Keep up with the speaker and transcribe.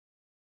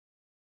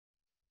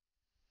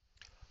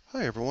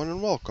Hi everyone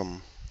and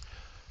welcome.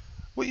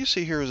 What you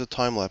see here is a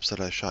time lapse that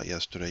I shot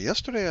yesterday.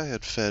 Yesterday I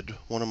had fed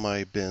one of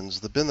my bins,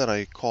 the bin that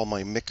I call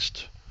my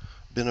mixed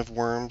bin of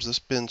worms. This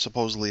bin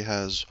supposedly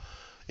has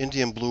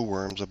Indian blue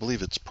worms. I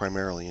believe it's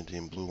primarily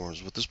Indian blue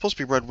worms, but there's supposed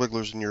to be red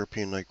wigglers and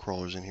European night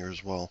crawlers in here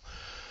as well.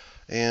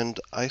 And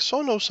I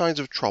saw no signs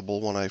of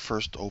trouble when I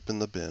first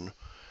opened the bin.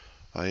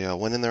 I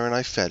went in there and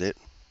I fed it,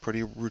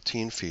 pretty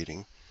routine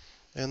feeding.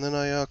 And then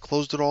I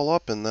closed it all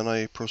up and then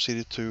I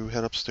proceeded to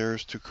head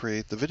upstairs to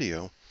create the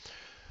video.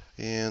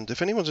 And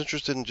if anyone's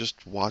interested in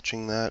just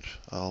watching that,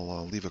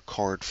 I'll leave a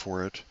card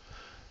for it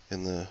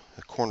in the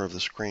corner of the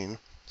screen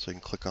so you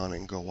can click on it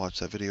and go watch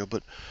that video.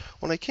 But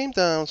when I came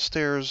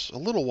downstairs a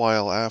little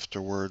while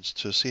afterwards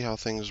to see how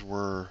things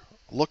were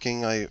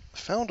looking, I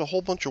found a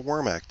whole bunch of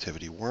worm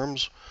activity.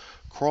 Worms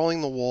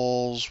crawling the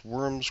walls,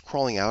 worms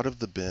crawling out of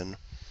the bin,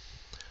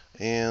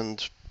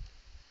 and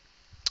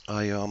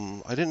I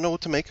didn't know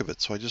what to make of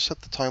it, so I just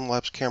set the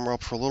time-lapse camera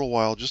up for a little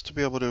while just to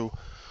be able to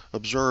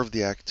observe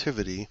the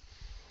activity.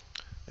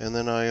 And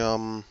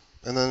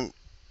then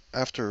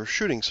after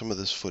shooting some of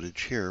this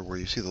footage here, where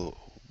you see the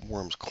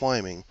worms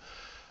climbing,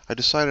 I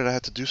decided I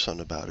had to do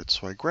something about it.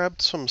 So I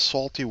grabbed some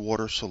salty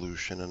water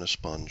solution and a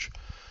sponge,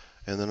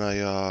 and then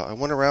I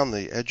went around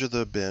the edge of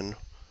the bin,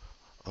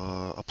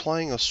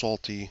 applying a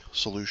salty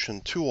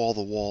solution to all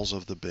the walls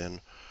of the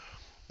bin.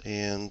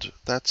 And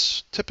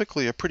that's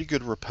typically a pretty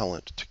good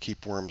repellent to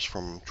keep worms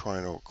from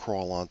trying to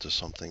crawl onto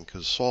something,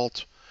 because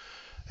salt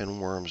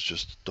and worms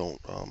just don't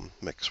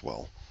mix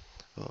well.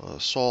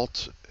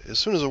 Salt, as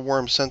soon as a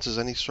worm senses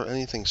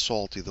anything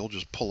salty, they'll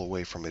just pull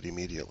away from it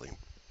immediately.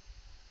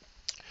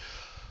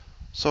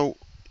 So,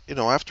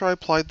 after I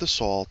applied the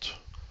salt,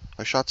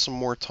 I shot some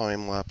more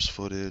time-lapse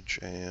footage,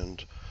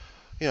 and,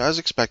 as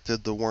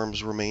expected, the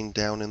worms remained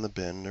down in the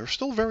bin. They're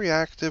still very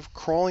active,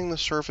 crawling the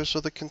surface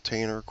of the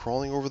container,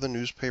 crawling over the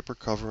newspaper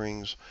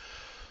coverings,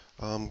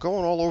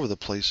 going all over the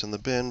place in the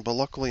bin, but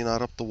luckily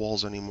not up the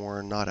walls anymore,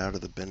 and not out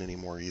of the bin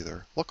anymore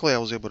either. Luckily, I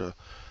was able to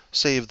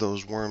save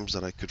those worms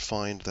that I could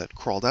find that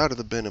crawled out of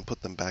the bin and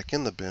put them back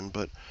in the bin,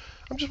 but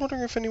I'm just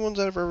wondering if anyone's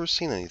ever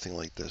seen anything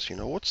like this.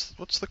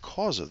 What's the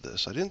cause of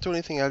this? I didn't do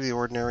anything out of the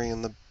ordinary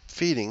in the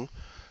feeding,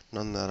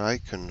 none that I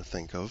can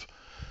think of.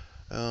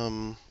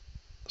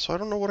 So I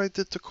don't know what I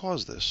did to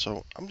cause this.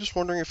 So I'm just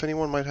wondering if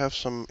anyone might have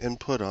some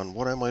input on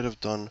what I might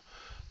have done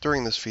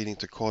during this feeding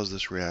to cause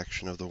this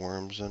reaction of the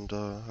worms, and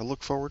I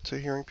look forward to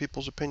hearing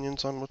people's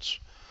opinions on what's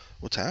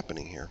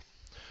happening here.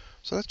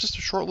 So that's just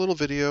a short little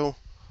video.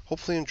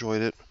 Hopefully you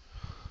enjoyed it.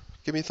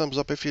 Give me a thumbs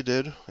up if you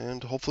did,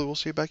 and hopefully we'll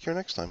see you back here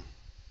next time.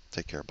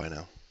 Take care. Bye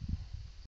now.